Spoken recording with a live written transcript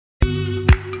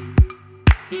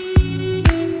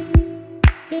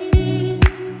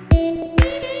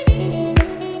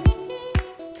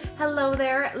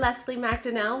Leslie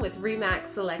McDonnell with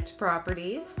Remax Select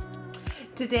Properties.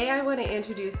 Today I want to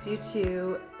introduce you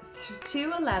to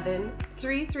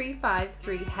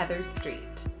 211-3353 Heather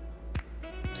Street.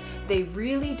 They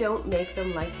really don't make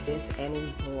them like this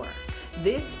anymore.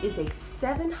 This is a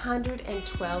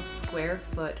 712 square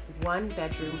foot, one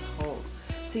bedroom home.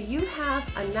 So you have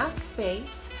enough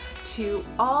space to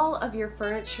all of your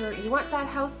furniture. You want that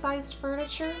house-sized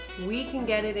furniture? We can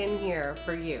get it in here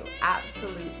for you,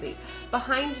 absolutely.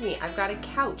 Behind me, I've got a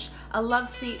couch, a love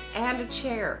seat, and a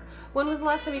chair. When was the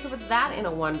last time you could put that in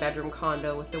a one-bedroom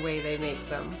condo with the way they make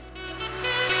them?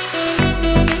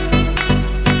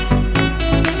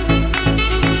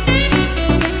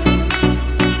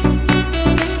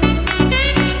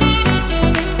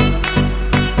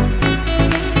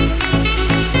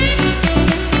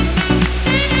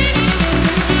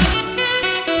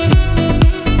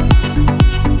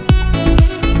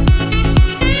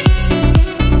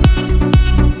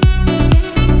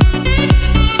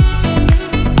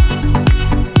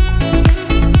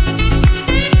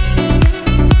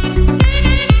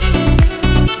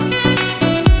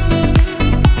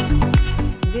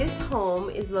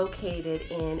 Located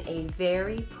in a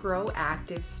very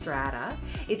proactive strata.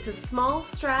 It's a small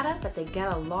strata, but they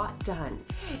get a lot done.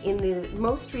 In the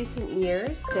most recent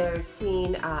years, they've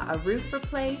seen a roof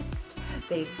replaced,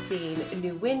 they've seen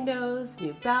new windows,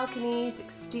 new balconies,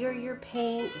 exterior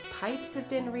paint, pipes have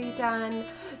been redone.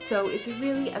 So it's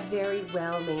really a very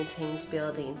well-maintained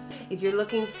building. If you're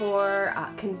looking for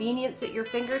convenience at your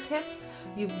fingertips,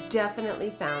 you've definitely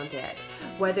found it.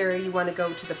 Whether you want to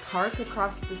go to the park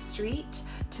across the street,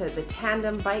 to the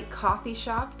Tandem Bike coffee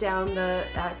shop down the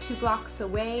 2 blocks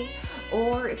away,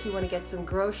 or if you want to get some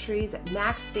groceries at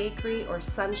Max Bakery or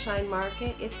Sunshine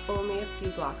Market, it's only a few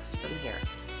blocks from here.